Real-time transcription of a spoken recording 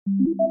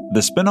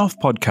The Spin-off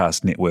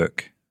Podcast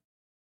Network.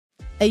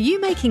 Are you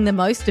making the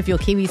most of your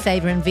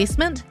KiwiSaver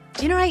investment?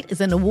 Generate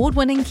is an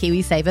award-winning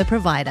KiwiSaver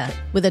provider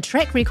with a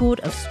track record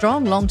of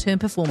strong long-term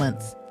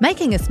performance.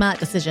 Making a smart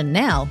decision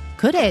now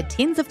could add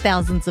tens of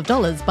thousands of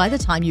dollars by the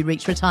time you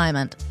reach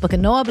retirement. Book a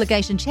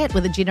no-obligation chat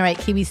with a Generate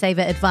KiwiSaver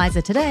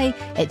advisor today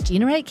at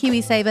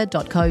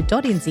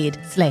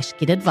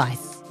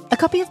generatekiwisaver.co.nz/get-advice. A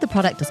copy of the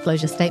product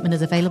disclosure statement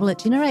is available at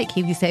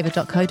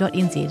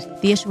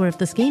generatekiwisaver.co.nz. The issuer of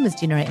the scheme is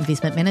Generate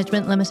Investment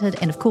Management Limited,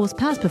 and of course,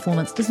 past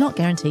performance does not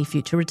guarantee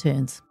future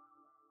returns.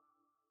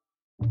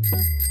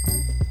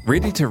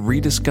 Ready to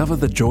rediscover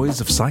the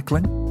joys of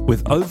cycling?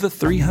 With over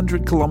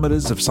 300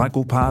 kilometres of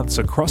cycle paths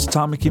across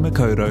Tāmaki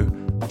Makaurau,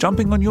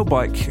 jumping on your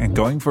bike and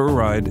going for a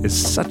ride is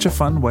such a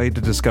fun way to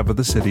discover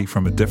the city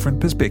from a different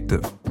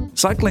perspective.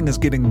 Cycling is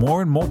getting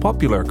more and more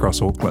popular across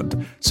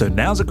Auckland, so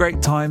now's a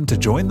great time to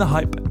join the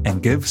hype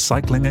and give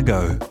cycling a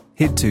go.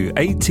 Head to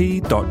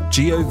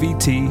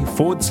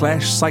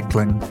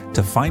at.govt/cycling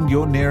to find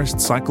your nearest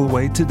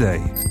cycleway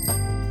today.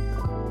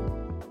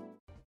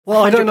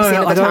 Well, I don't know. 100% of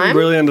the I don't time.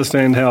 really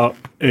understand how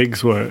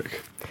eggs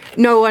work.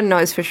 No one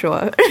knows for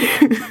sure.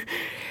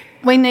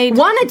 We need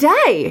One a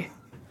day.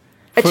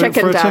 A chicken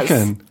for a does.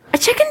 chicken. A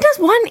chicken does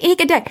one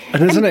egg a day.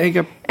 And isn't it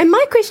egg? And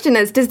my question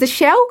is, does the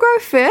shell grow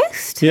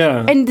first?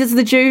 Yeah. And does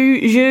the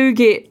jus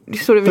get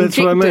sort of That's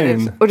injected? what I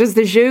mean. Or does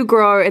the jus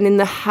grow and then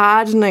the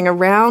hardening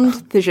around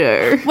the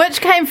jus? which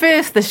came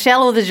first, the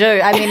shell or the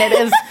jus? I mean, it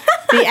is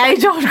the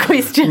age-old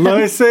question.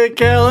 Lucy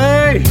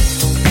Kelly.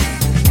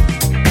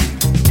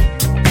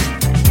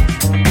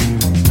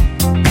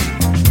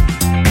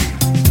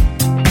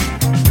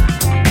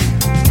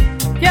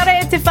 Kia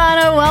ora te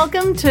whānau,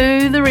 welcome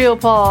to the Real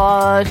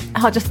Pod.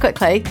 Oh, just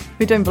quickly,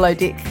 we're doing Below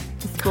Deck.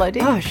 Just Below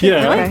Deck. Oh, shit.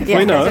 Yeah, Okay.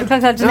 we know. I just need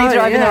to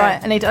open the yeah.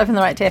 right. I need to open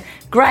the right tab.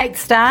 Great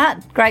start.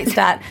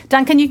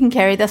 Duncan, you can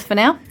carry this for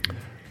now.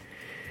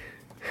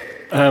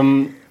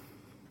 No,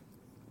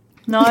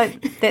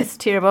 that's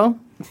terrible.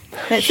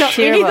 That's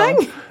terrible.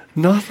 Anything?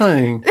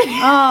 Nothing.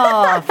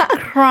 Oh, for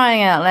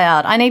crying out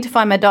loud! I need to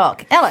find my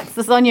doc. Alex,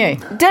 this is on you.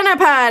 Dinner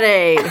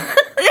party.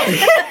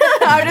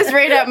 I'll just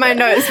read out my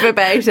notes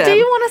verbatim. Do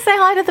you want to say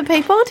hi to the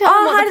people? Tell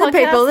them what hi to the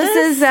people. podcast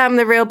This is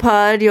the Real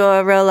Pod,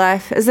 your real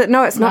life. Is it?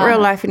 No, it's not No. real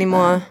life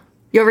anymore.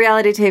 Your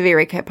reality TV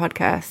recap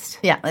podcast.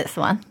 Yeah, that's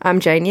the one.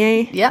 I'm Jane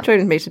Yee. Yep.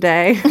 Joining me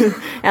today,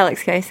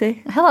 Alex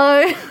Casey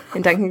Hello.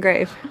 and Duncan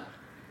Grieve.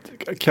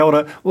 Kia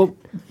ora. Well,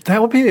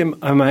 that would be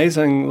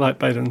amazing, like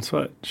bait and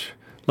switch.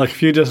 Like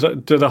if you just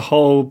did a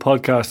whole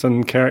podcast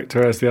in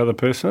character as the other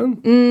person.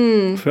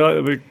 I feel like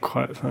it would be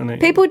quite funny.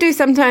 People do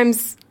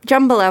sometimes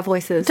jumble our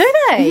voices. Do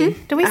they?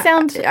 Do we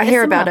sound? I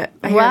hear about similar? it.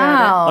 I hear about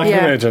wow. I can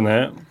yeah. imagine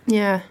that.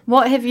 Yeah.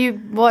 What have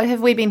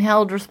we been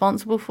held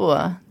responsible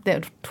for?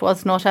 That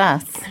was not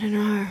us. I don't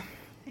know.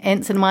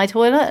 Ants in my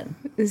toilet.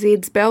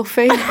 Zed's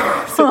Belfie.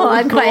 Oh,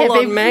 I'm quite all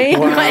happy. on me.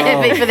 I'm quite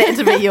happy for that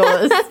to be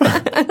yours.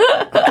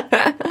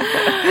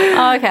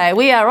 Okay,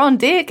 we are on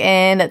deck,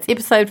 and it's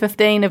episode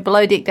 15 of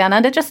Below Deck Down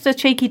Under. Just a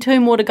cheeky 2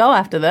 more to go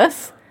after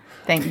this.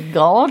 Thank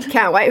God.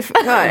 Can't wait for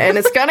God. And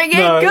it's going to get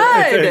No,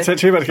 good. it's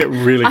actually about to get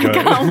really good.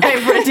 Can't wait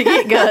for it to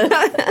get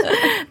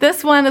good.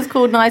 This one is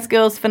called Nice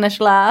Girls Finish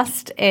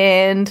Last,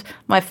 and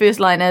my first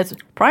line is,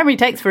 primary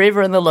takes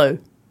forever in the loo.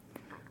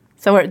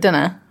 So we're at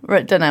dinner.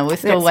 We're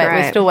still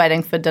That's right.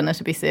 waiting for dinner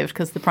to be served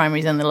because the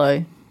primary's in the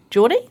loo.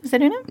 Geordie? Is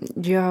that her name?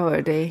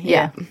 Jody.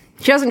 Yeah.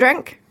 She doesn't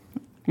drink.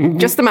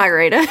 Just the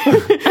margarita.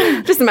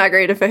 Just the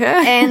margarita for her.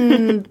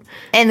 And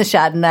the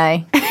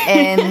Chardonnay.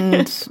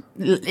 And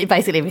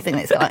basically everything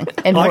that's going.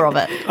 And more of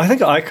it. I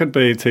think I could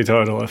be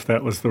teetotal if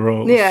that was the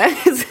rule. Yeah.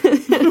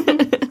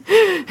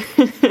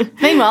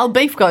 Meanwhile,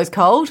 beef goes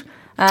cold.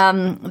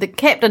 The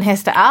captain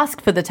has to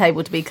ask for the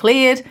table to be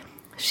cleared.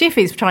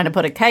 Chefy's trying to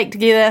put a cake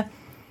together.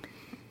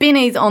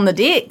 Benny's on the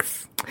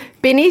decks.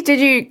 Benny, did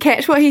you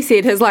catch what he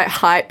said? His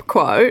hype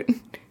quote.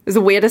 It was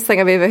the weirdest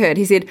thing I've ever heard.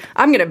 He said,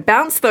 "I'm going to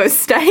bounce those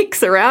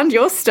steaks around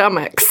your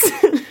stomachs."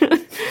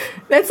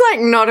 That's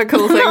not a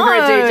cool thing for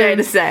a DJ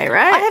to say,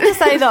 right? I have to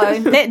say, though,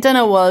 that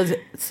dinner was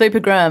super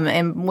grim.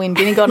 And when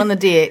Benny got on the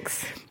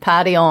decks,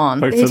 party on.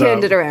 Poked He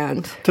turned up. it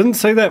around. Didn't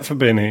see that for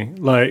Benny.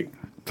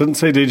 Didn't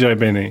see DJ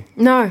Benny.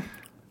 No.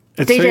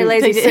 It DJ seemed-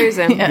 Lazy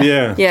Susan.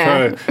 Yeah,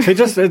 Yeah.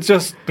 true.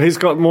 He's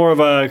got more of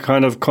a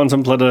kind of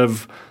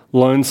contemplative,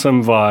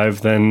 lonesome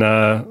vibe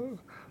than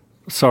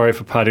sorry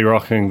for party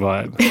rocking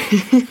vibe.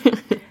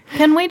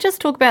 Can we just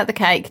talk about the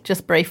cake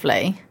just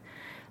briefly?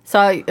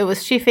 So it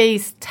was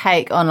Chefy's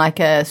take on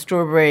a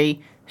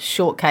strawberry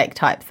shortcake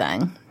type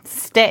thing.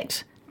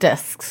 Stacked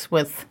discs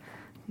with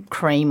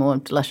cream or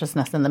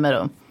deliciousness in the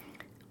middle.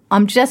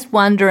 I'm just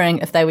wondering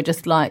if they were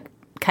just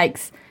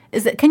cakes.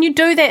 Can you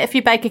do that if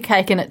you bake a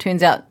cake and it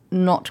turns out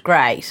not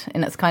great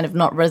and it's kind of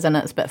not risen,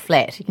 it's a bit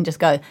flat? You can just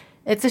go,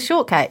 it's a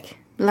shortcake.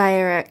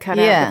 Layer it, cut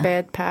out Yeah. the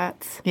bad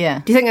parts.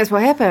 Yeah. Do you think that's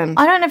what happened?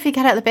 I don't know if you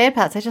cut out the bad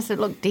parts. It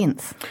looked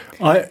dense.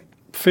 I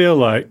feel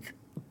like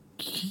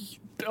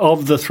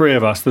of the three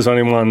of us, there's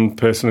only one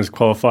person who's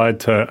qualified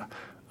to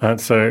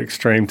answer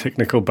extreme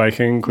technical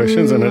baking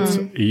questions, and it's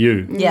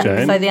you, Yeah,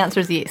 Jane. so the answer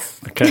is yes.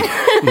 Okay.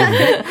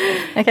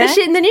 Okay.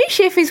 The new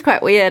chef is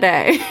quite weird,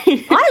 eh?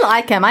 I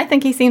like him. I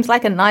think he seems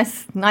like a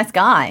nice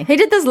guy. He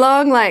did this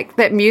long,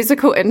 that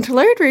musical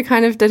interlude where he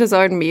kind of did his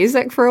own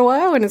music for a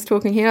while and is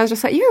talking here. I was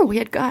just like, you're a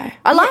weird guy.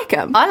 I like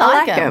him. I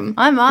like him.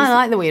 I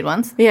like the weird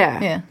ones.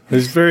 Yeah. Yeah.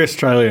 He's very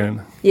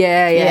Australian.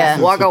 Yeah. Yeah.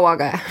 Wagga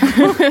wagga.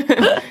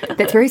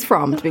 That's where he's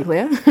from, to be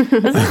clear.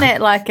 Isn't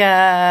that like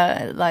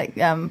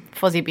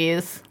Fozzie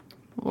Bear's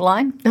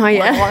line? Oh,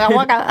 yeah. Wagga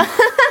wagga.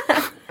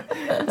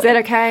 Is that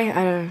okay?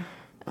 I don't know.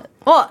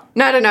 What?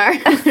 No, I don't know.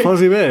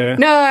 Fozzie Bear?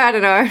 No, I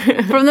don't know.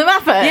 From the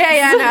Muppets?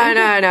 Yeah,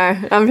 no.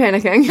 I'm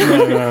panicking.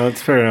 No,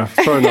 it's fair enough.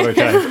 It's probably not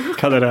okay.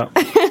 Cut that out.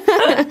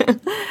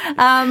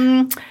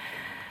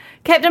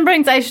 Captain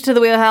brings Aisha to the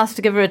wheelhouse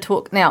to give her a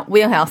talk. Now,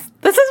 wheelhouse.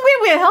 This is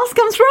where wheelhouse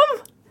comes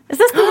from? Is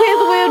this where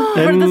the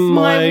word In this is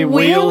my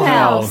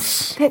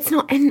wheelhouse. That's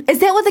not in. Is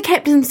that what the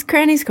captain's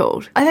cranny's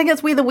called? I think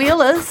it's where the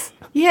wheel is.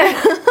 Yeah.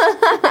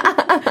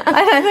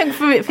 I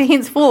think for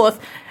henceforth,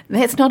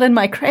 that's not in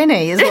my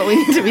cranny is what we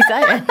need to be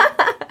saying.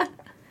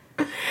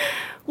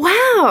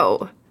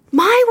 Wow.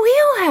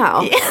 My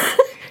wheelhouse.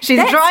 She's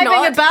That's driving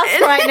not a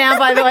bus right now,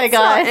 by the way, That's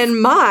not guys.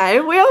 in my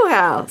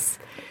wheelhouse.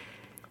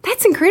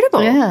 That's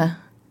incredible. Yeah.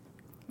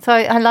 So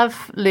I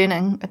love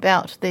learning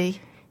about the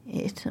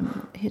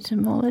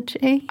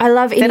etymology. I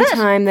love any it?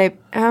 time they.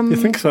 You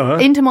think so, huh?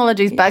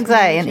 Entomology's bugs,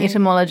 and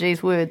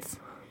etymology's words.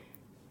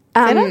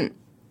 it?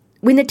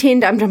 When the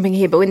tender, I'm jumping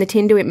here, but when the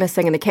tender went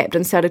missing and the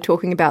captain started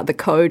talking about the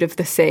code of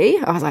the sea,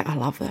 I was like, I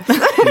love this.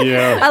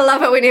 Yeah. I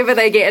love it whenever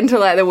they get into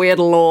the weird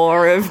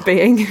lore of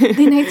being.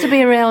 There needs to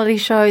be a reality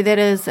show that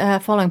is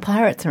following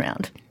pirates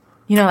around.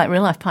 Like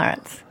real life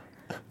pirates.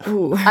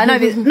 Ooh. I know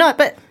there's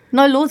but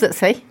no laws at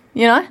sea,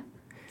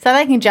 So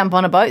they can jump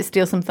on a boat,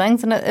 steal some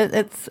things, and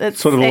it's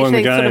Sort of all in the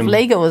actually sort of game.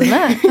 legal, isn't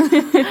it?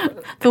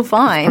 It's all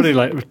fine.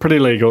 Pretty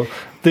legal.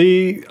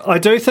 I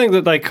do think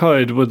that they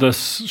could with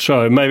this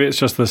show. Maybe it's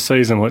just this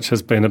season, which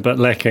has been a bit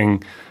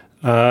lacking.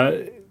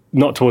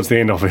 Not towards the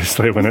end,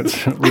 obviously, when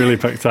it's really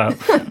picked up.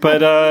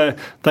 But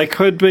they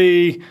could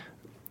be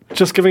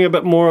just giving a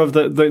bit more of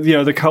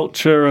the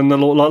culture and the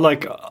law,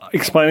 like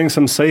explaining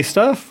some sea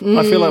stuff.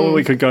 I feel like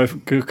we could go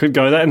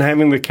that, and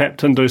having the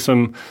captain do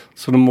some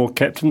sort of more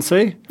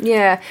captaincy.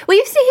 Yeah. We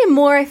used to hear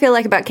more, I feel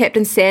like, about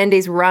Captain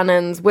Sandy's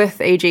run-ins with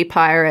E.G.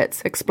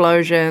 pirates,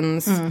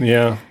 explosions.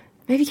 Yeah.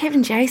 Maybe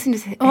Captain Jason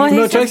just...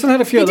 No, Jason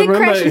had a few he other did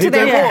crash roommates. into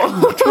that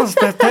wall.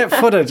 That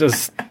footage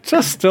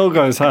just still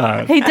goes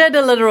hard. He did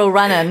a literal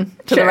run-in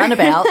to the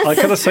runabout. I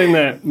could have seen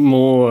that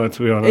more,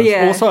 to be honest.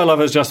 Yeah. Also, I love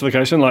his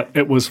justification,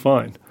 it was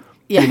fine.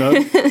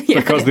 Yeah.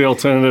 Because the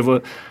alternative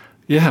was...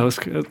 Yeah, it was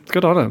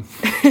good on him.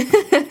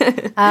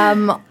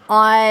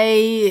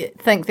 I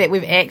think that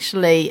we've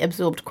actually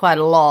absorbed quite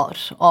a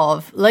lot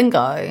of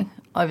lingo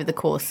over the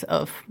course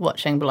of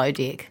watching Below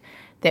Deck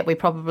that we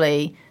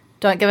probably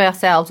don't give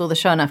ourselves or the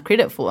show enough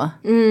credit for.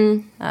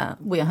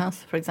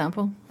 Wheelhouse, for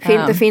example.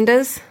 The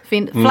fenders.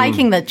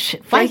 Flaking the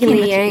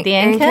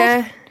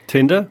anchor.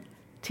 Tender?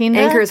 Tender.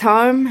 Anchor is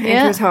home.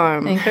 Anchor is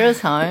home. Anchor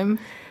is home.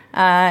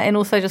 And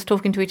also just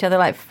talking to each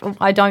other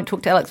I don't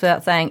talk to Alex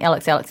without saying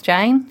Alex,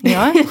 Jane,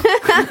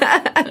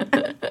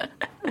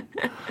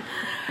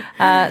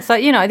 So,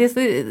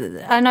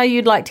 I know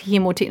you'd like to hear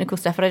more technical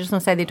stuff, but I just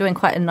want to say they're doing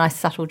quite a nice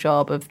subtle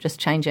job of just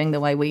changing the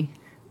way we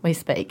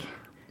speak.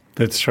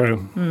 That's true.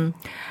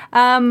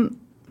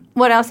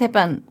 What else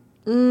happened?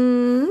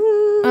 The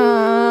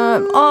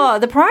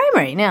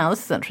primary. Now,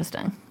 this is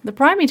interesting. The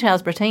primary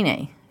tells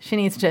Brittini she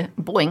needs to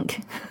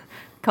boink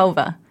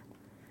Culver.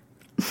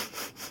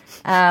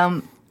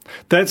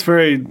 That's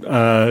very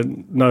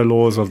no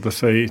laws of the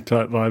sea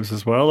type vibes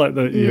as well.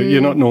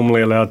 You're not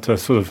normally allowed to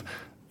sort of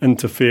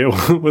interfere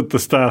with the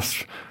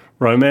staff's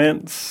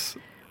romance.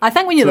 I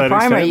think when you're the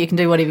primary, extent. you can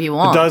do whatever you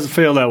want. It does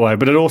feel that way,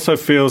 but it also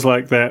feels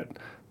like that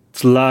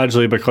it's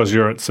largely because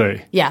you're at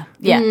sea. Yeah.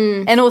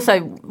 And also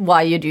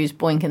why you'd use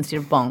boink instead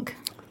of bonk.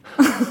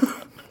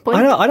 Boink.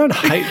 I don't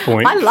hate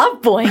boink. I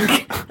love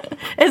boink.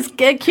 It's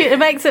cute. It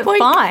makes it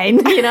fine,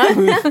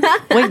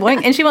 Boink,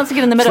 boink. And she wants to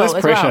get in the middle It's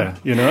less as pressure,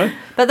 well.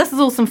 But this is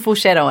all some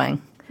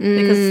foreshadowing.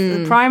 Because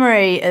the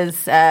primary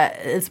is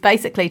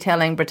basically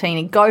telling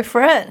Brittini, go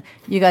for it.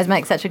 You guys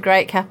make such a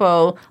great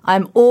couple.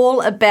 I'm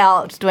all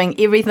about doing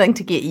everything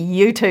to get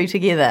you two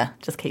together.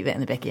 Just keep that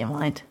in the back of your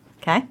mind,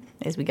 okay,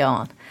 as we go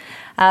on.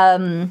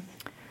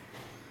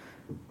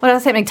 What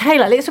else is happening?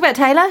 Taylor. Let's talk about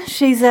Taylor.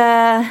 She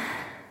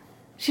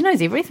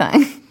knows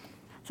everything.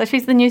 So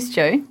she's the new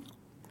stew.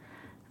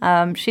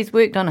 She's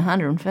worked on a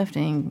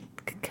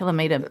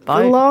 115-kilometre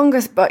boat. The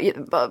longest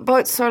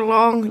boat's so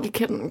long you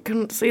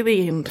couldn't see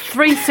the end.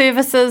 3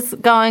 services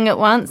going at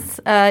once.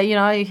 You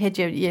had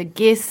your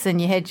guests,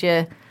 and you had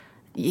your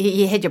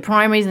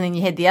primaries, and then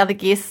you had the other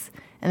guests,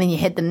 and then you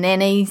had the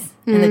nannies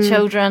and the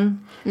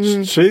children.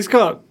 She's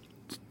got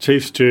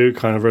Chief Stew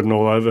kind of written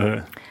all over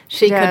her.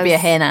 She could be a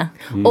Hannah.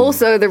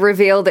 Also, the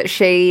reveal that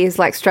she's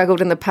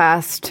struggled in the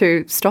past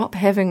to stop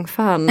having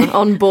fun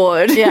on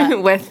board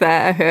with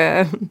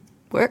her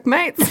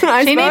workmates.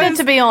 I She needed suppose.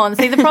 to be on.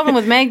 See, the problem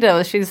with Magda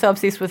was she was so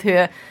obsessed with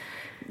her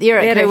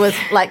Eric, who was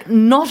like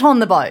not on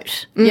the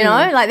boat. You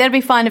know, like that'd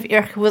be fine if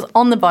Eric was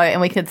on the boat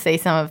and we could see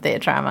some of their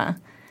drama.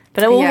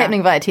 But it all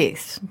happening via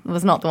text. It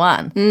was not the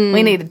one.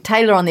 We needed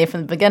Taylor on there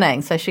from the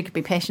beginning so she could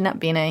be passionate up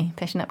Benny,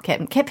 passionate up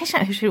Captain,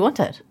 passionate up who she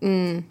wanted.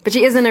 But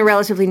she is in a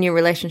relatively new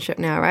relationship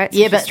now, right? So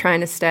Yeah, she's but-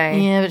 trying to stay.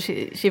 Yeah, but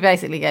she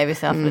basically gave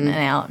herself an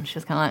out. And she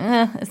was kind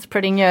of like, it's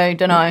pretty new.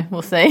 Don't know.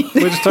 We'll see.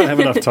 We just don't have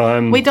enough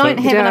time. We don't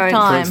have enough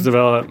don't. for it to time.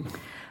 develop.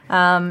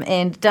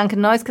 And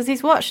Duncan knows because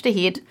he's watched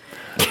ahead.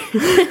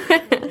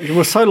 It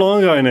was so long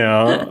ago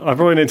now. I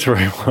probably need to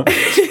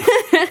rewatch.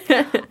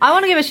 I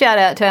want to give a shout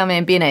out to our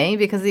man Benny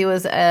because there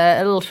was a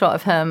little shot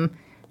of him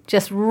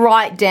just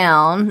right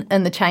down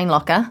in the chain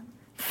locker,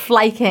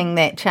 flaking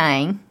that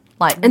chain.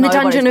 Like In the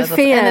nobody's dungeon of business.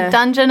 fear. In the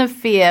dungeon of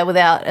fear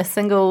without a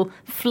single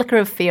flicker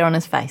of fear on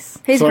his face.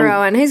 He's So-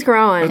 growing. He's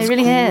growing. He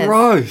really has.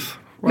 Growth.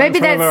 Right Maybe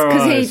in front of that's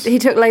our because eyes. he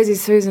took Lazy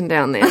Susan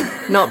down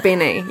there, not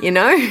Benny, you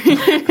know?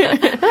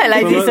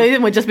 Lazy Well,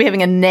 Susan would just be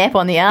having a nap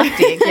on the aft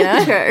deck, you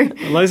know?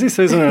 True. Lazy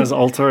Susan as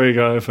alter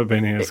ego for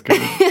Benny is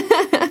good.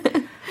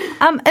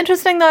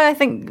 Interesting though, I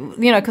think,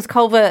 you know, because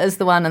Culver is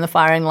the one in the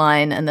firing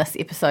line in this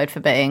episode for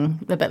being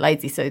a bit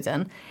lazy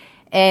Susan.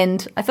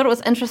 And I thought it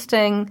was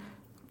interesting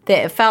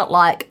that it felt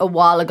like a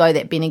while ago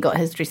that Benny got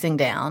his dressing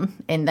down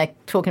and they're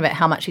talking about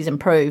how much he's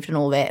improved and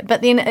all that.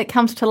 But then it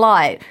comes to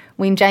light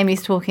when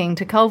Jamie's talking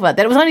to Culver that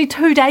it was only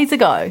 2 days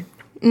ago.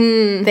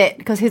 That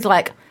because he's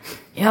like,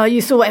 yeah,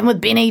 you saw him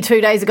with Benny 2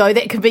 days ago.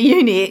 That could be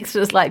you next.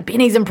 It's like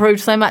Benny's improved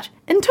so much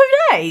in 2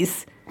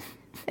 days.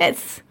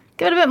 That's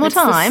give it a bit more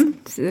time.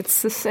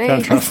 It's the sea.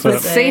 Can't trust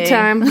It's it. sea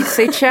time.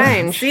 See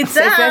change. See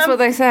That's time. what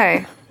they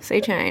say.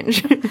 See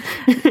change.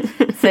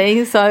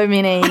 See, so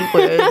many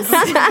words.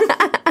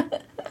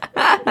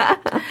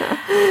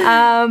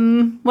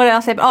 What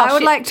else happened? Oh, I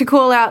would like to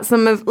call out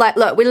some of, like,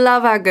 look, we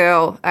love our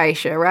girl,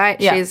 Aisha, right?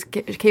 Yeah. She's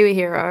Kiwi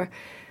hero.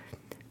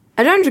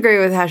 I don't agree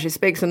with how she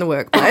speaks in the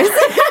workplace.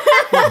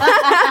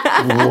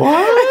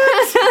 What?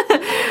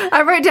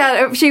 I wrote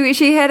down, she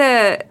was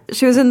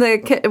in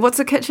the, what's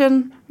the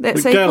kitchen? That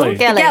The sequel? galley. The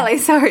galley,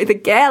 sorry, the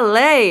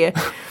galley.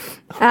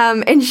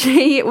 And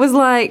she was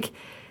like,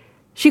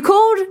 she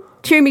called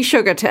Tumi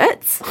sugar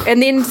tits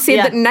and then said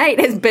Yeah. that Nate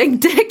has big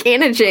dick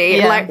energy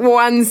in Yeah. like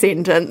one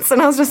sentence.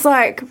 And I was just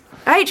like,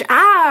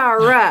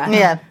 HR.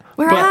 Yeah.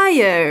 Where But- are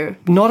you?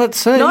 Not at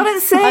sea. Not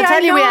at sea. I'll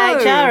tell you know. where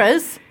HR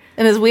is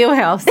in his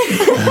wheelhouse.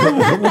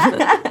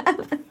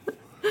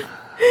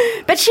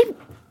 But she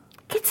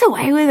gets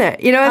away with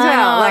it, you know, as I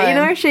well. Like, you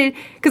know. know,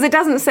 because it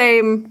doesn't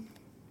seem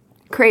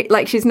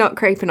like she's not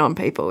creeping on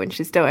people when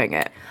she's doing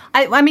it.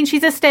 I mean,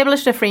 she's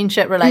established a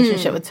friendship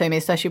relationship with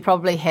Tumi, so she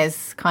probably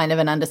has kind of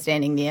an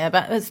understanding there.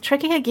 But it's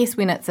tricky, I guess,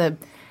 when it's a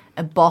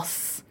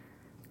boss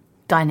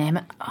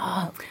dynamic.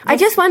 Oh, I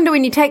just wonder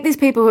when you take these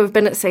people who have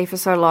been at sea for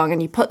so long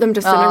and you put them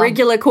just in a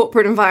regular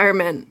corporate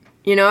environment,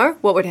 you know,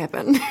 what would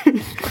happen?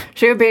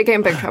 She would get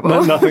in big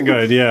trouble. Nothing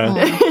good, yeah.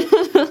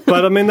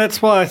 But I mean,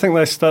 that's why I think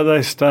they stay.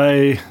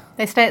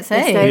 they stay at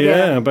sea. stay-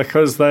 Yeah,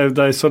 because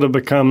they sort of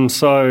become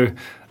so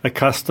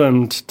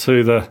accustomed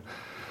to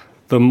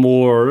the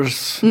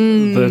moors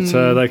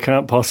that they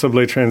can't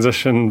possibly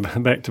transition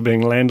back to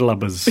being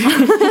landlubbers.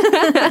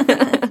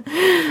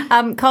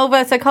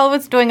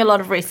 Culver's doing a lot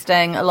of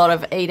resting, a lot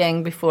of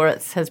eating before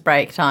it's his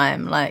break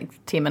time. Like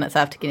 10 minutes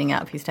after getting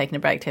up, he's taking a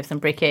break to have some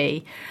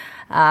brekkie.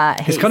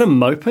 He's kind of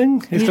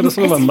moping. He's got a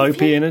sort of a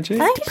mopey energy.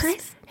 I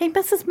think he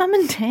misses mum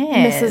and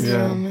dad.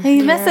 Yeah.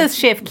 He misses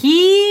Chef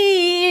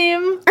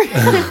Kim.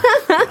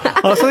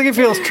 I also think he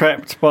feels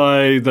trapped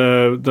by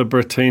the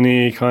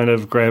Brittini kind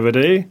of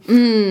gravity.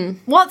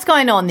 What's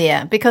going on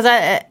there? Because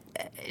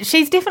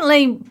she's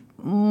definitely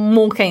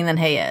more keen than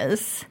he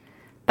is,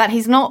 but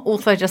he's not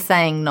also just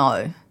saying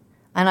no.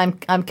 And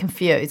I'm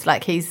confused.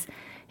 Like he's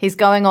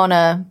going on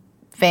a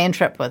van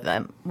trip with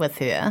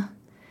her,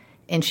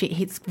 and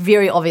it's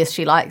very obvious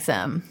she likes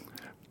him.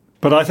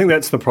 But I think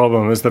that's the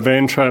problem, is the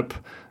van trip.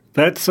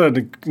 That's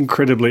an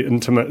incredibly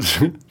intimate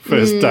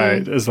first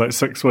date, is like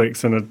 6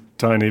 weeks in a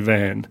tiny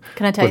van.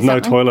 Can I tell with you no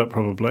something? toilet,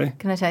 probably.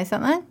 Can I tell you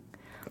something?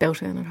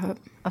 Built in, I hope.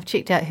 I've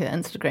checked out her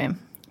Instagram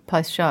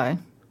post show.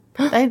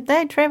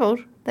 They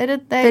travelled. They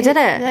did it.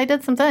 They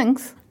did some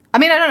things. I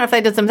mean, I don't know if they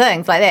did some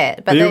things like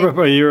that, but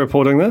Are you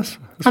reporting this?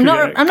 This I'm could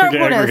not. get- I'm not could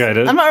get reporting this.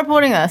 aggregated. I'm not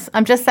reporting this.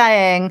 I'm just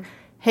saying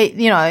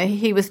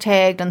he was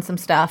tagged in some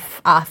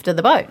stuff after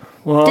the boat.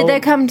 Well, Did they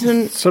come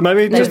to... So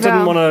maybe he just didn't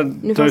Nouveau- want to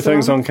do Nouveau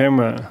things Salon? on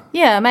camera.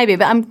 Yeah, maybe,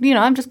 but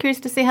I'm just curious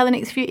to see how the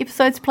next few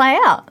episodes play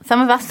out.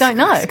 Some of us don't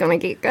know. It's going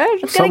to get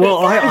good. So, well,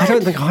 I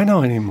don't think I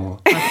know anymore.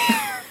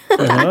 You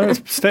know,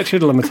 it's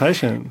statute of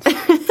limitations.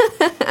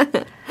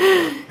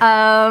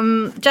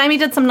 Jamie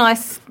did some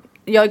nice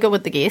yoga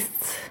with the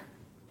guests.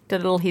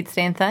 Did a little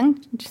headstand thing.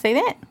 Did you see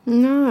that?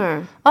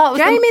 No. Oh, it was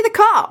Jamie the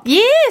cop.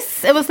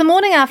 Yes, it was the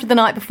morning after the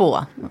night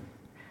before,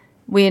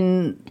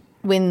 when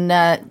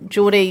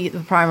Geordie, the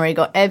primary,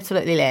 got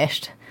absolutely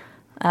lashed.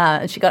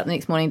 She got up the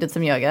next morning, did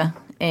some yoga,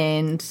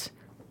 and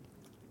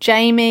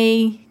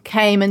Jamie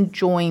came and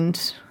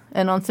joined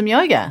and on some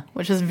yoga,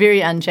 which is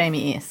very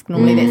un-Jamie-esque.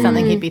 Normally that's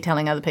something he'd be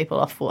telling other people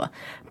off for.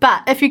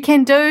 But if you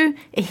can do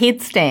a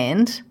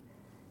headstand,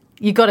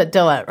 you got to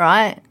do it,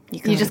 right?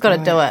 You just got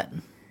to do it.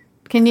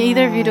 Can you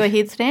either of you do a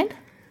headstand?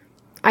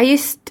 I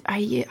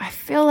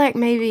feel like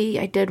maybe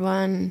I did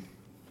one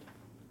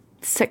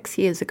 6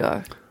 years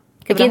ago.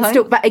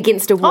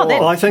 Against a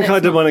wall. I think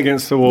I did one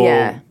against the wall.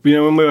 Yeah. You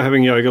know, when we were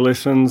having yoga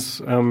lessons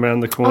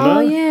around the corner? Oh,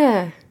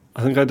 yeah.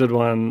 I think I did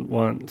one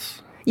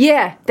once.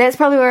 Yeah, that's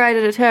probably where I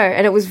did it too,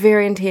 and it was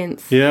very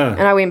intense. Yeah.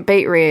 And I went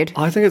beet red.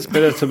 I think it's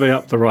better to be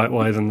up the right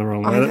way than the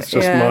wrong way. That's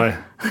just my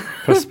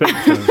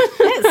perspective.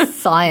 That's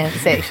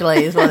science,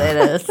 actually, is what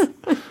that is.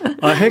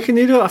 Hey, can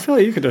you do it? I feel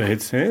like you could do a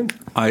headstand.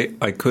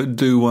 I could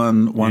do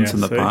one once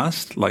in the see?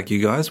 past, like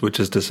you guys, which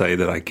is to say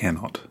that I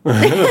cannot.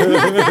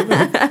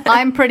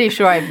 I'm pretty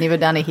sure I've never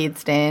done a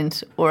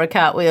headstand or a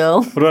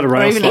cartwheel. What about a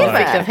rail or even slide? an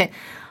effective hand.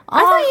 I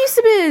thought you used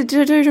to be able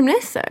to do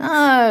gymnastics.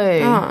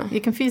 No,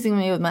 you're confusing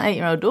me with my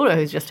 8-year-old daughter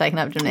who's just taken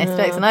up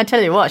gymnastics, and I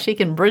tell you what, she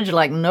can bridge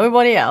like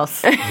nobody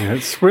else. Yeah,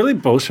 it's really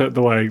bullshit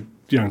the way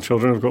young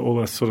children have got all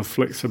this sort of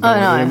flexibility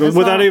I know,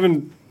 without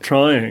even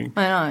trying.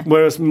 I know.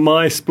 Whereas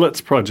my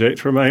splits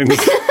project remains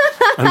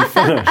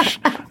unfinished.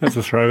 That's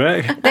a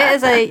throwback. That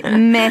is a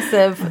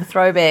massive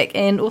throwback,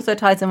 and also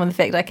ties in with the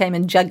fact I came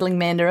in juggling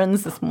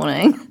mandarins this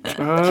morning.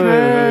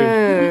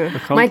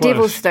 My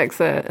devil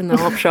sticks are in the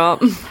op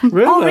shop.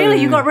 Really? Oh,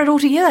 really? You got rid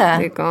altogether?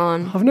 They're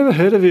gone. I've never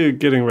heard of you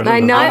getting rid of I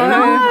them. know.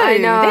 I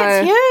know.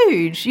 That's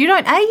huge. You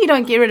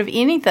don't get rid of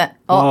anything.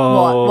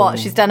 Oh. What?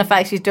 She's done a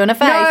face. She's doing a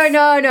face.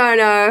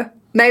 No.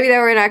 Maybe they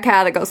were in our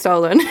car that got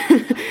stolen.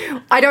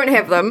 I don't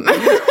have them,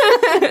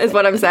 is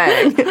what I'm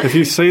saying. If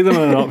you see them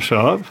in an op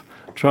shop,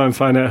 try and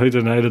find out who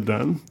donated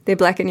them. They're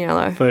black and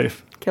yellow.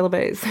 Thief. Killer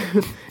bees.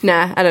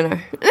 Nah, I don't know.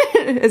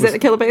 Is that the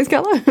killer bees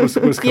colour? Was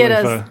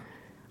Yeah, it is.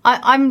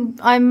 I'm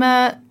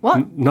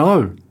what?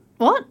 No.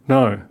 What?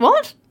 No.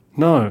 What?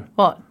 No.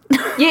 What?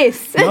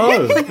 Yes. No.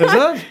 Is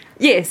it?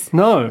 Yes.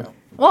 No.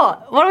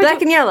 What? What are we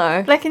Black and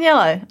yellow. Black and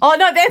yellow. Oh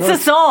no, that's a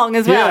song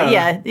as well.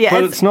 Yeah.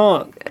 But it's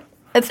not.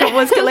 It's not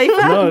Wiz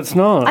Khalifa. No, it's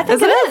not. I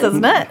think it is,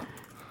 isn't it?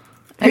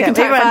 Who can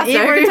type faster?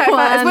 Who can type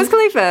faster? It's Wiz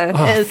Khalifa.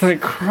 Oh,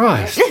 thank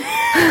Christ.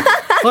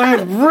 I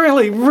had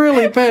really,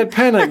 really bad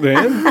panic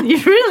then.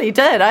 You really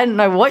did. I didn't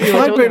know what you If were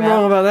I'd talking been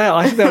wrong about that,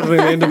 I think that would have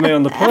been the end of me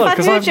on the pod,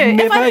 because heard I've you- if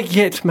never I'd-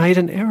 yet made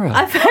an error.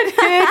 If I'd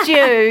heard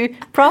you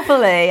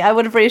properly, I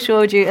would have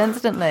reassured you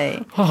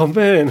instantly. Oh,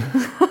 man.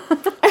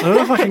 I don't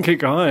know if I can keep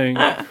going.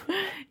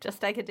 Just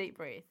take a deep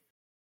breath.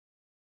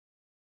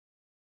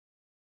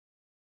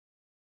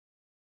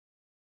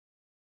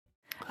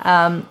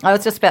 I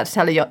was just about to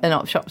tell you an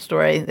op-shop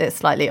story that's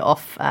slightly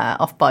off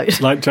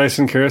boat. Like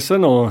Jason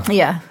Kirsten or...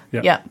 Yeah,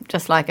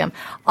 just like him.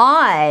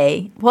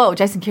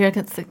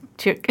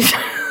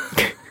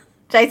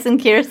 Jason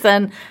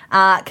Kirsten,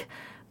 Arc,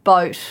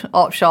 boat,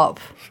 op-shop.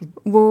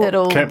 It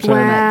all makes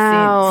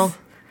Wow. sense.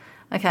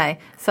 Okay,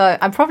 so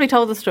I've probably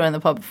told the story in the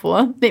pod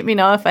before. Let me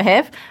know if I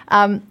have.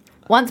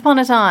 Once upon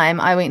a time,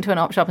 I went to an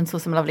op shop and saw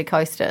some lovely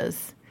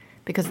coasters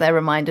because they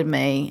reminded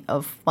me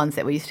of ones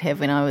that we used to have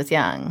when I was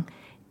young.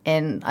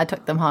 And I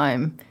took them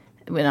home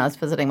when I was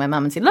visiting my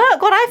mum and said,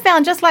 look what I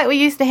found, just like we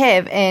used to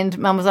have. And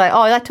mum was like,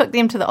 oh, I took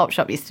them to the op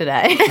shop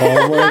yesterday.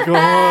 Oh, my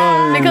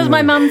God. Because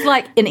my mum's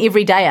like an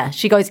everydayer.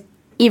 She goes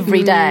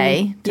every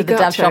day to the got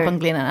Dove shop to. in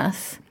Glen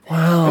Innes.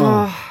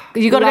 Wow.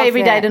 You got to go Love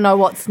every day that. to know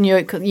what's new,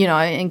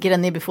 and get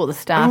in there before the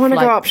staff. I want to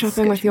like, go up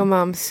shopping with your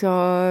mum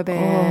so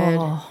bad.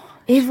 Oh,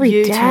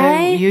 Every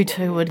day? You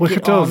two would We get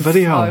could do a on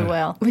video. so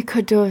well. We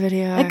could do a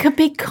video. It could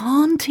be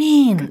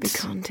content.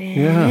 content.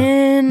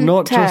 Yeah.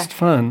 Not just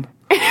fun.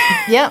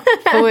 Yep,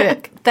 for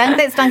work.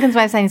 That's Duncan's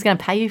way of saying he's going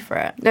to pay you for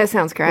it. That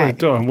sounds Well, great.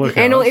 do it and work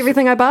And out.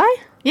 everything I buy?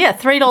 Yeah,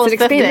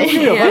 $3.50.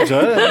 Yeah.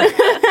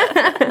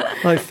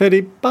 Budget. Like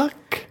 $30.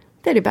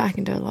 $30 I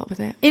can do a lot with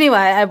that. Anyway,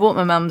 I bought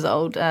my mum's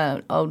old.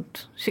 I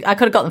could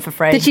have got them for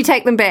free. Did she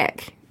take them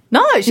back?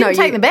 No, she No, didn't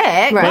take you- them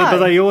back. Right. No. But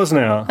they're yours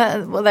now.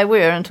 Well, they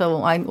were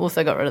until I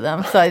also got rid of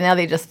them. So now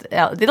they're just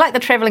out. They're like the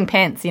travelling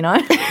pants, you know,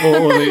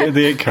 Or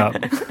the egg cup.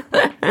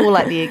 all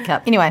like the egg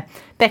cup. Anyway,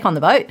 back on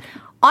the boat.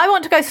 I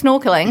want to go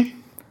snorkeling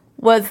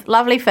with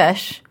lovely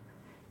fish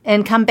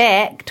and come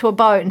back to a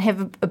boat and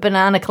have a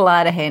banana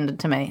colada handed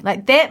to me.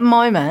 Like that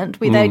moment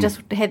where they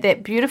just had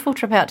that beautiful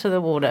trip out to the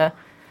water,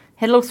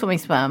 had a little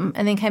swim,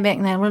 and then came back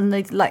and they were in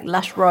these like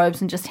lush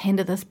robes and just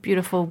handed this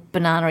beautiful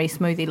banana-y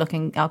smoothie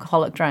looking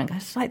alcoholic drink. I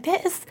was like,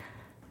 that's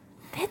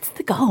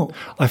the goal.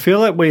 I feel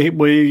like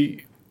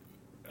we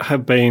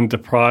have been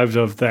deprived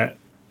of that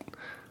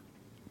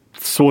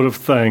sort of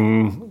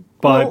thing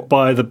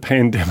by the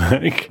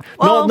pandemic.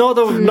 Well, not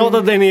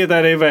that any of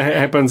that ever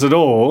happens at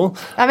all.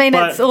 I mean,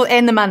 but- it's all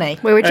and the money.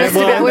 We were just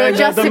well,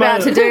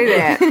 about to do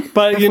that.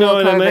 But you know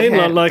what I Before mean?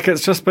 COVID hit. Like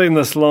it's just been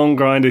this long,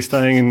 grindy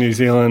staying in New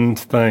Zealand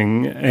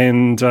thing,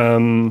 and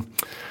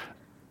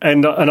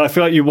I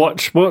feel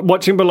like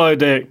watching Below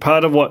Deck.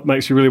 Part of what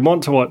makes you really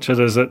want to watch it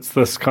is it's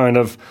this kind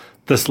of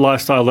this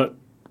lifestyle that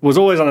was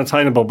always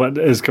unattainable, but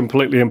is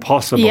completely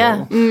impossible.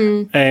 Yeah.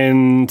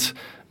 And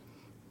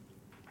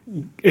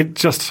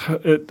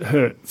it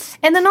hurts.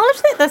 And the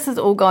knowledge that this is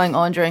all going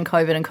on during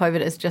COVID and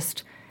COVID is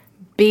just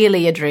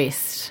barely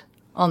addressed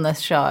on this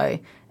show,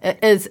 it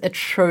is a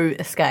true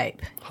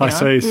escape. High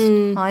seas.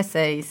 High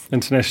seas.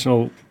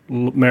 International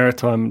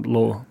maritime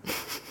law.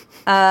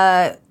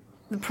 The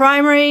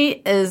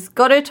primary is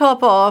got her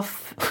top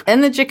off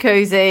in the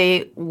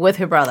jacuzzi with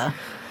her brother.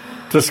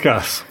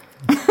 Discuss.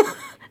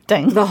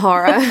 Ding. The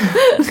horror.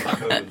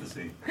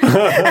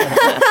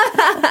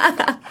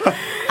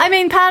 I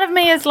mean, part of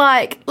me is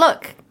like,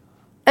 look,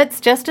 it's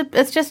just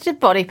a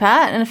body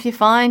part, and if you're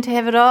fine to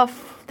have it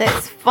off,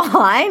 that's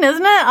fine,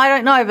 isn't it? I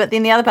don't know, but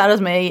then the other part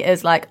of me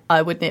is like,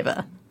 I would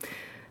never.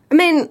 I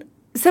mean,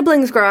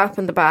 siblings grow up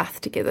in the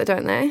bath together,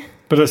 don't they?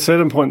 But at a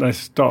certain point, they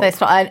stop. In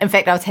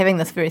fact, I was having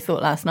this very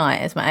thought last night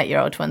as my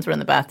 8-year-old twins were in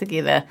the bath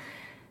together,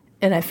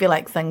 and I feel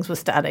like things were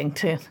starting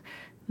to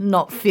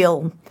not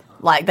feel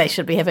like they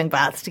should be having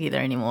baths together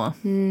anymore.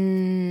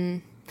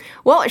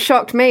 What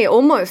shocked me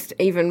almost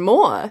even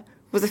more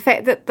was the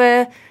fact that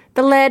the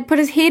lad put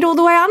his head all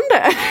the way under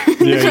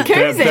the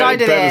jacuzzi. Don't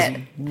do that that.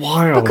 is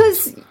wild.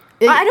 Because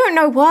I don't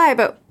know why,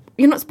 but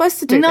you're not supposed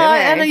to do No,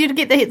 that. I know you'd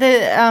get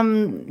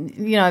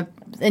the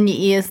in your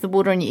ears, the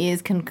water in your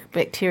ears can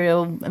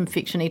bacterial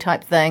infection-y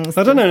type things.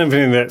 I don't know if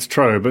any of that's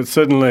true, but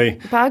certainly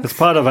Bugs? it's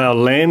part of our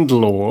land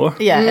law.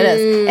 Yeah, it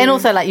is. And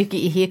also, like, you get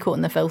your hair caught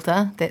in the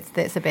filter.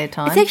 That's a bad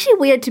time. It's actually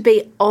weird to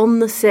be on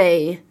the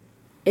sea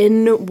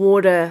in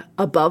water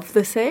above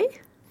the sea.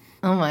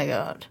 Oh my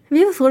god, Have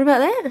you ever thought about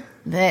that?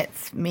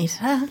 that's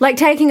meta. Like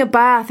taking a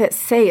bath at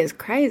sea is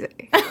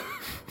crazy. Have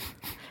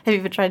you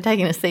ever tried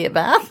taking a sea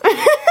bath?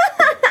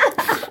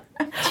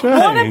 Shame.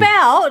 What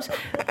about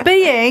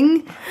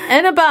being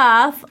in a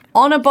bath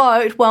on a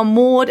boat while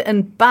moored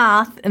in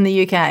Bath in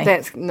the UK?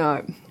 That's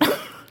no.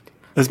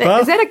 Is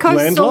Bath that a coastal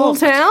landlocked?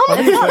 town? I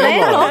think It's not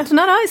landlocked. landlocked.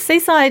 No,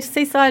 it's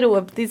seaside.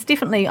 Or there's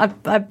definitely.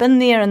 I've been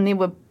there, and there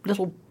were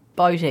little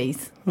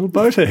boaties. Little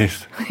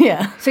boaties.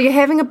 Yeah, So you're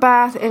having a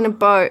bath in a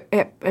boat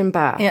in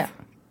Bath. yeah.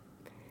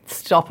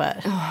 Stop it.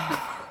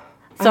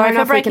 I Sorry don't know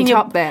for if we breaking can your.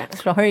 top that.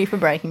 Sorry for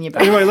breaking your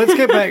back. Anyway, let's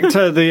get back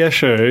to the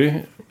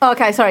issue.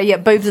 Okay, sorry. Yeah,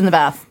 boobs in the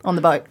bath on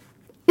the boat.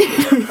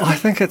 I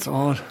think it's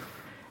odd.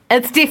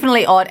 It's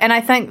definitely odd, and I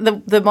think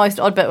the most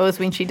odd bit was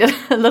when she did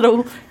a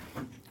little.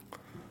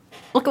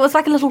 Look, it was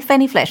like a little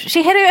fanny flash.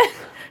 She had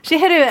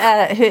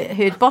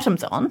her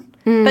bottoms on,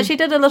 but she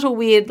did a little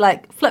weird,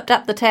 like, flipped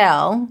up the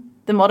towel,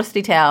 the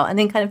modesty towel, and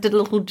then kind of did a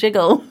little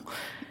jiggle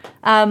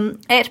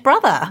at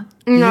brother.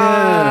 No.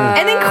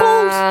 And then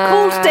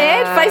called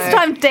dad,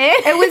 FaceTime dad.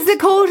 It was the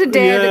call to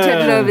dad that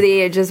tipped it Yeah. over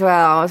the edge as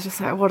well. I was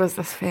just like, what is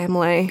this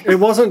family? It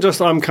wasn't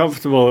just I'm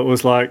comfortable. It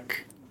was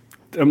like,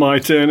 am I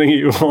turning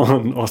you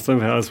on? Austin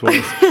Powers was.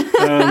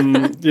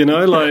 You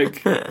know,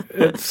 like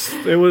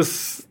there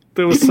was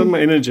some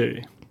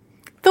energy.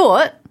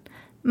 Thought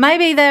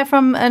maybe they're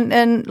from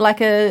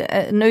like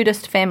a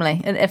nudist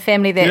family, a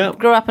family that Yep.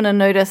 grew up in a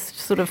nudist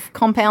sort of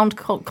compound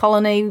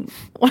colony.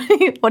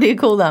 What do you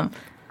call them?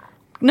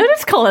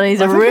 Nudist colony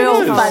is a I think real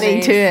it is.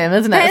 funny term,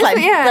 isn't it? It It's is, like,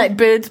 yeah. like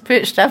birds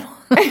perched up,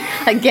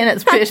 like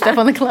gannets perched up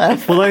on the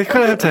cliff. Well, they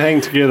kind of have to hang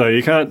together.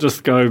 You can't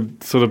just go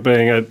sort of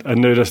being a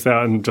nudist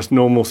out in just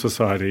normal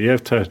society. You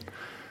have to.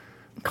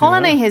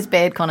 Colony has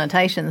bad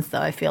connotations,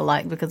 though, I feel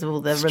like, because of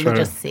all the It's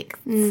religious true. sects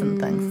and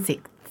things.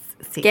 Sects.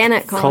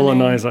 Gannet colony.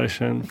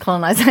 Colonisation.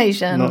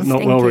 Colonisation. Not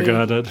Stinky. well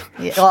regarded.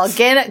 Yeah, well,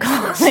 Gannet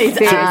colonies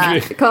are.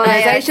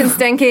 Colonisation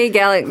stinky,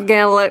 Gannet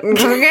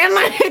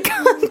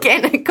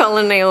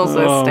colony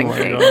also Oh my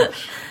stinky.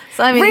 gosh.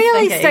 So many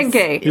Really stinkies.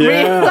 stinky. Yeah.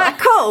 Really, like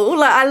cool.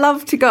 Like I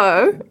love to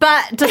go.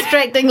 But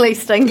distractingly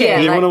stinky. Yeah.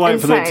 You like, want to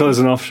wait for that insane. till there's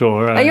an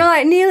offshore, right? And you're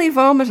like nearly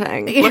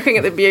vomiting looking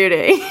at the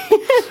beauty.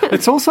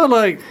 It's also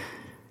like,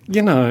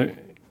 you know,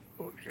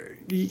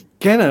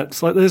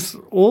 gannets, like there's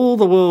all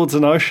the world's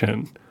an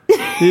ocean.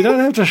 You don't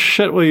have to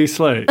shit where you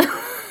sleep.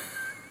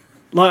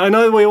 Like, I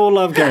know we all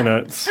love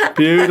gannets,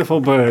 beautiful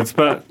birds,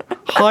 but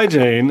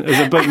hygiene is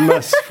a big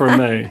miss from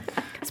me.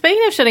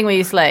 Speaking of shitting where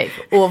you sleep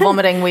or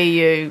vomiting where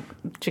you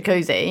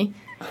jacuzzi,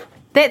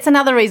 that's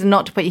another reason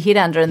not to put your head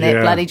under in that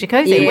Yeah. bloody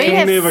jacuzzi. Yeah. We You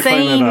can never have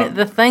clean that seen up.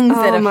 the things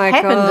that Oh have my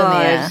happened God.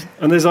 in there.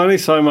 And there's only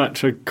so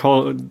much a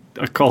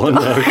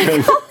colander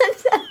can.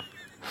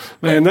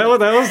 Man, that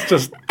was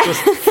just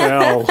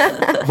foul.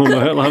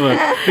 I love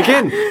it.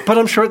 Again, but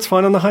I'm sure it's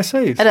fine on the high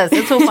seas. It is.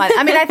 It's all fine.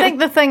 I mean, I think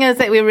the thing is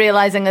that we're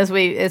realising as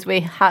we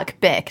hark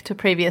back to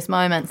previous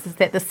moments is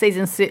that the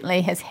season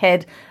certainly has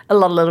had a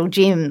lot of little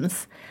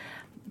gems,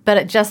 but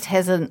it just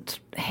hasn't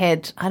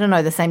had, I don't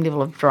know, the same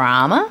level of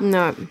drama.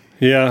 No.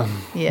 Yeah.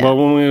 Yeah. Well,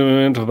 when we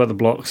went about the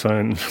block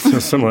zone,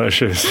 there's similar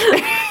issues.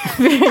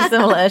 Very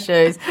similar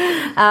issues.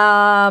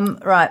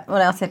 Right,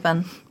 what else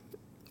happened?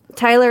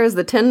 Taylor is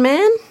the Tin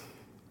Man.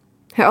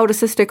 Her older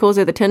sister calls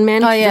her the Tin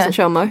Man. Oh, She yeah. doesn't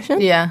show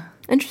emotion. Yeah.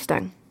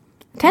 Interesting.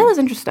 Taylor's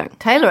interesting.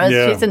 Taylor is.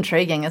 Yeah. She's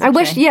intriguing, isn't I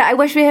wish, she? I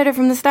wish we had her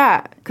from the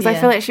start because I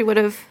Yeah. feel like she would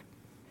have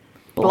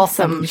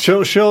blossomed.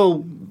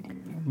 She'll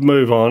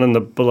move on in the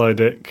below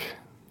deck.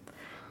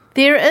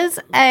 There's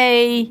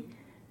a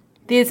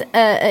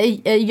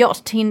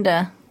yacht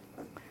tender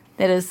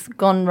that has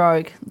gone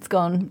rogue. It's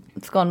gone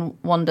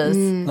wanders.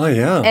 Oh,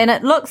 yeah. And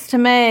it looks to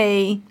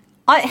me,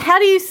 how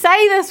do you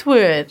say this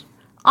word?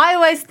 I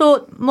always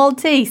thought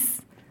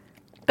Maltese,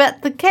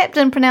 but the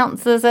captain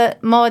pronounces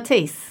it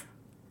Maltese.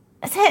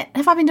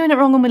 Have I been doing it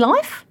wrong in my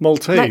life?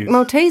 Maltese. Like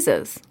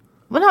Maltesers.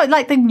 Well, no,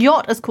 like the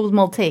yacht is called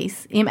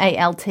Maltese,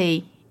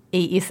 Maltese,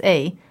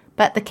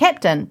 but the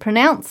captain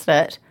pronounced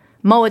it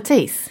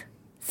Moatese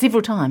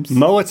several times.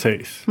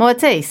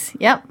 Moatese,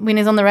 yep, when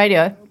he's on the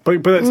radio.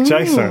 But it's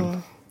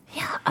Jason.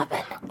 Yeah, a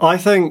bit. I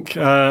think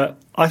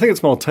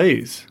it's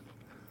Maltese,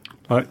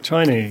 like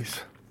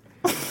Chinese,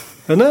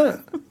 isn't it?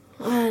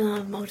 I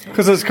love Maltese.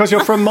 Because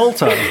you're from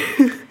Malta.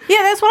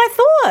 Yeah, that's what I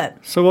thought.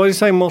 So why do you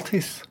say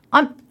Maltese?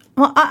 I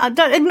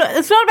don't.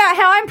 It's not about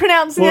how I'm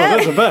pronouncing Well,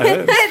 it. that's a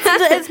bit.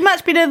 It's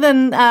much better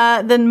than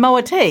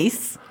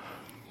Moatese.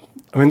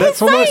 I mean,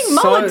 that's almost saying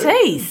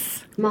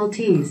Maltese.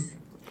 Maltese.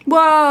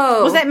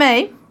 Whoa. Was that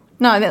me?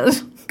 No, that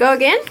was. Go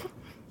again?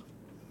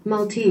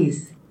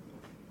 Maltese.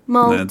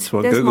 That's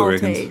what Google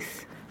reckons.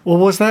 Maltese. Well,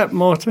 was that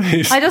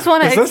Maltese? I just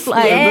want to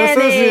explain.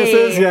 This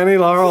is Yanni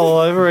Laurel all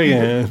over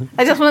again.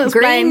 I just want to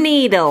explain. Green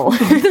needle.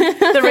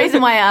 The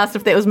reason why I asked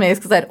if that was me is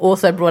because I'd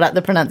also brought up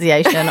the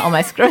pronunciation on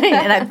my screen,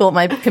 and I thought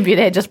my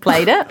computer had just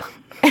played it.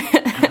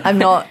 I'm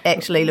not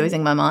actually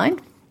losing my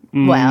mind.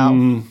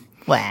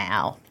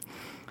 Wow.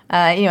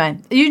 Anyway,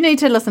 you need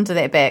to listen to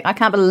that back. I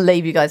can't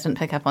believe you guys didn't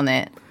pick up on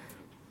that.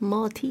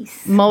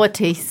 Maltese.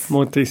 Maltese.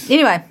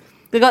 Anyway,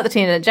 we got the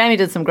tender. Jamie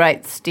did some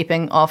great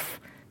stepping off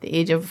the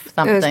edge of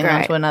something great.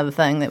 onto another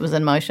thing that was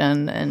in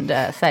motion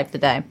and saved the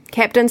day.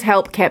 Captains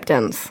help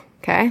captains,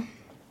 okay?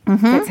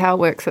 Mm-hmm. That's how it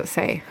works at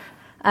sea.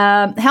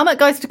 Helmet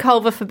goes to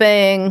Culver for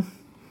being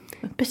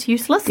a bit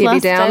useless Debbie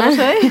last Downer.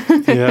 day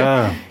or two.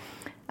 Yeah.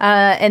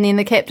 And then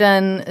the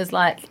captain is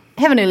like,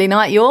 have an early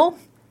night, y'all.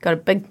 Got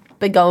a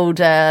big old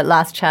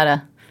last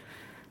charter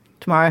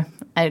tomorrow,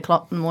 8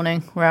 o'clock in the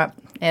morning. We're up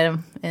at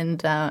him, and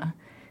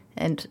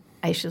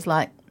Aisha's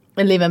like,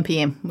 11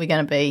 p.m. We're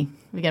gonna be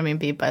in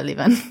bed by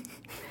 11.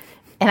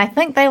 And I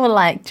think they were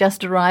like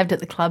just arrived at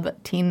the club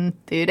at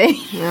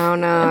 10:30. Oh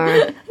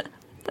no.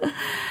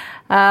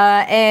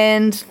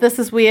 And this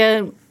is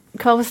where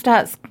Culver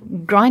starts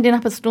grinding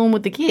up a storm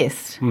with the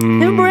guest. A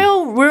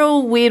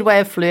real weird way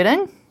of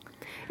flirting.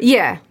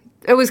 Yeah,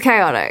 it was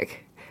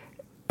chaotic.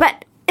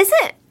 But is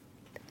it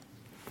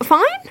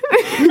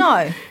fine?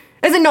 No.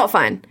 Is it not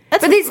fine?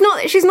 But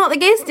she's not the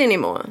guest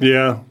anymore.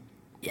 Yeah.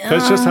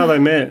 That's just how they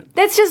met.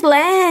 That's just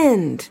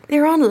land.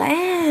 They're on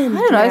land.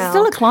 I don't know. It's now.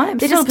 still a climb.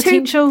 They're Still a just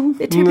potential.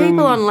 They're two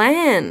people on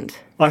land.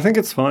 I think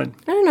it's fine.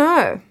 I don't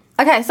know.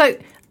 Okay, so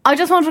I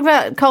just want to talk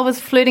about Culver's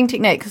flirting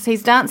technique because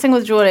he's dancing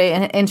with Geordie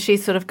and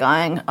she's sort of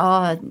going,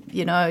 oh,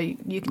 you know,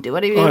 you can do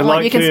whatever you want.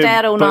 Like you can stay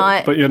out all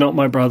night. But you're not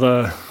my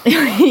brother.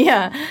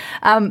 Yeah.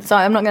 So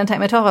I'm not going to take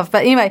my top off.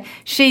 But anyway,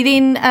 she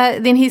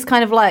then he's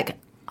kind of like,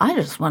 I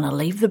just want to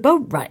leave the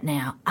boat right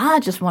now. I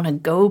just want to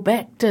go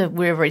back to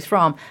wherever he's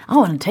from. I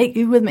want to take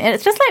you with me. And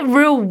it's just like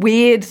real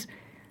weird.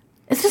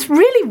 It's just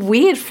really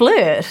weird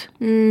flirt.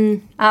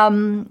 But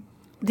on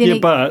the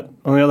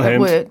other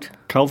hand, worked.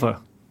 Culver.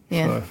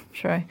 Yeah, So.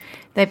 true.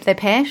 They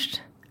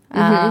pashed.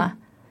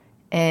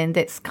 And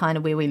that's kind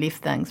of where we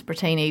left things.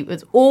 Brittini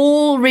was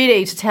all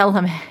ready to tell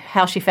him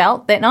how she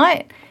felt that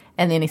night.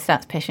 And then he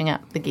starts pashing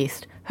up the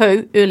guest,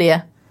 who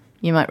earlier,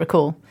 you might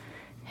recall,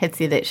 had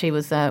said that she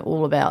was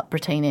all about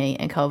Brittini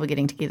and Culver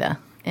getting together.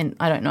 And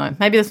I don't know.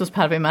 Maybe this was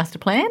part of her master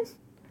plan.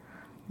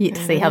 Yet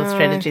to see how the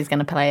strategy is going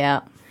to play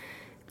out.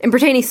 And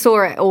Brittini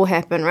saw it all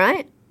happen,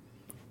 right?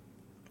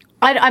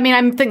 I mean,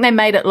 I think they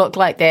made it look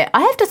like that.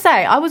 I have to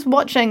say, I was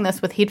watching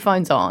this with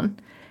headphones on.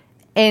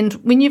 And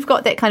when you've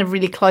got that kind of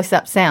really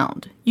close-up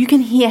sound, you can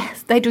hear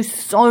they do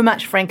so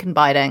much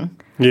frankenbiting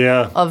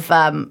of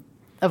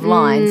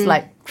lines,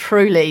 like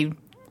truly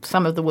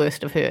some of the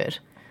worst I've heard.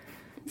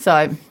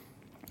 So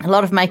a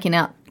lot of making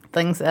out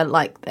things that are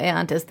like they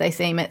aren't as they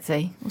seem at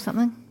sea or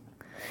something.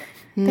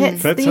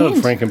 That's That's the a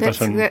end.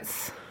 frankenbitten.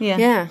 That's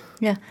Yeah.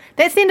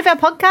 That's the end of our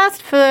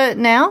podcast for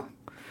now.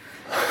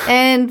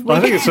 And I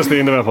think it's just the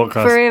end of our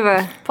podcast.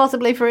 forever.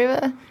 possibly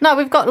forever. No,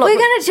 we've got. We're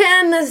going to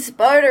turn this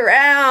boat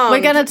around.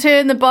 We're going to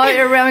turn the boat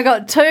around. We've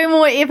got 2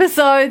 more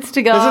episodes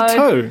to go. Is it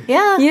 2?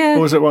 Yeah. Yeah.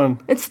 Or was it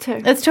 1? It's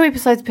 2. It's 2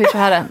 episodes per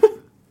charter.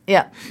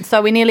 Yeah.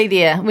 So we're nearly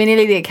there.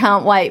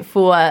 Can't wait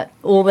for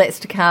all that's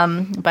to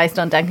come based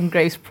on Duncan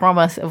Grieve's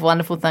promise of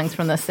wonderful things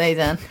from this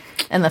season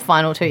in the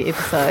final 2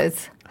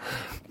 episodes.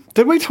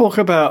 Did we talk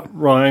about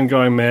Ryan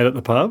going mad at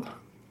the pub?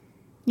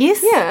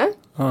 Yes. Yeah.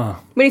 Oh.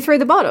 When he threw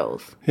the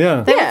bottles.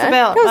 Yeah. That Yeah, was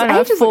about, that was I don't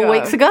know, ages 4 ago.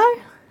 weeks ago.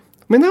 I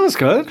mean, that was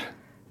good.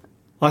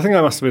 I think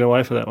I must have been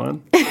away for that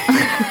one.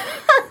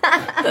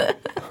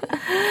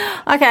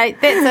 Okay,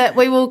 that's it.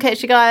 We will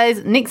catch you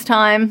guys next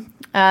time.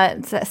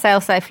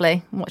 Sail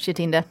safely. Watch your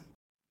tender.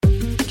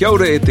 Kia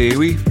ora e te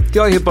iwi, Te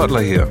Aihe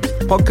Butler here,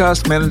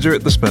 podcast manager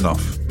at The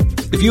Spinoff.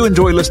 If you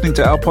enjoy listening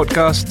to our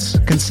podcasts,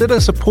 consider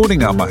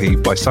supporting our mahi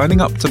by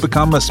signing up to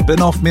become a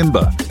Spinoff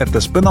member at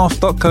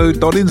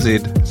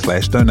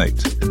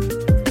thespinoff.co.nz/donate.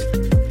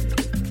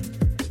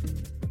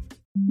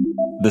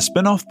 The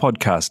Spinoff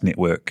Podcast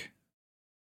Network.